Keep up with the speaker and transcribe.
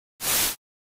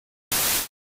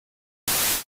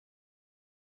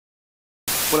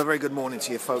Well, a very good morning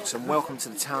to you folks and welcome to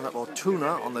the town of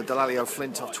Ortuna on the Dalalio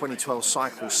Flintoff 2012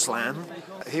 Cycle Slam.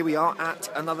 Here we are at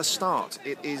another start.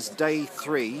 It is day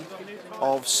 3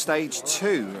 of stage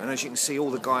 2 and as you can see all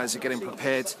the guys are getting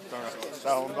prepared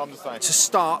to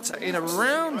start in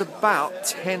around about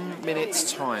 10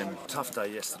 minutes time. Tough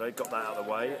day yesterday, got that out of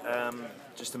the way.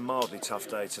 Just a mildly tough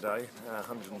day today,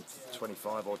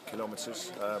 125 odd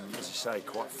kilometres. As you say,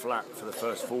 quite flat for the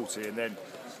first 40 and then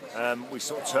we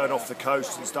sort of turn off the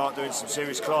coast and start doing some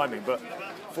serious climbing. But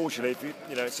fortunately,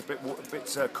 it's a bit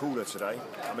cooler today.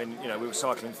 I mean, we were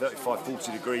cycling 35,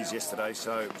 40 degrees yesterday,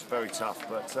 so it was very tough.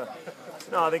 But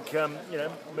no, I think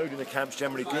mood in the camp's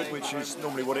generally good, which is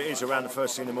normally what it is around the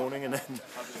first thing in the morning, and then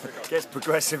gets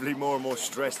progressively more and more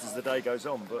stressed as the day goes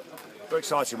on. But very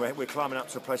exciting. We're climbing up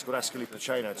to a place called Ascoli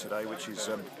Piceno today, which is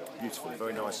beautiful,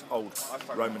 very nice old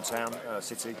Roman town,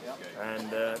 city,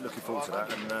 and looking forward to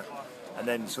that. And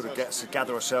then sort of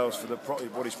gather ourselves for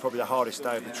what is probably the hardest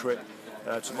day of the trip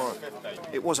tomorrow.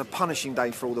 It was a punishing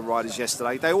day for all the riders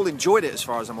yesterday. They all enjoyed it as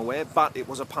far as I'm aware, but it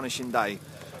was a punishing day.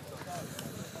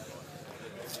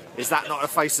 Is that not a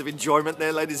face of enjoyment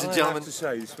there, ladies and gentlemen? I have to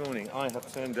say, this morning I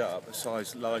have turned up a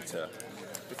size lighter.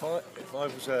 If I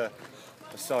was a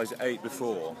size 8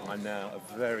 before, I'm now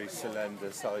a very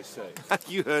slender size 6.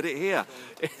 You heard it here.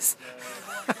 It's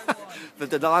the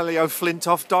Dalalio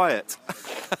Flintoff diet.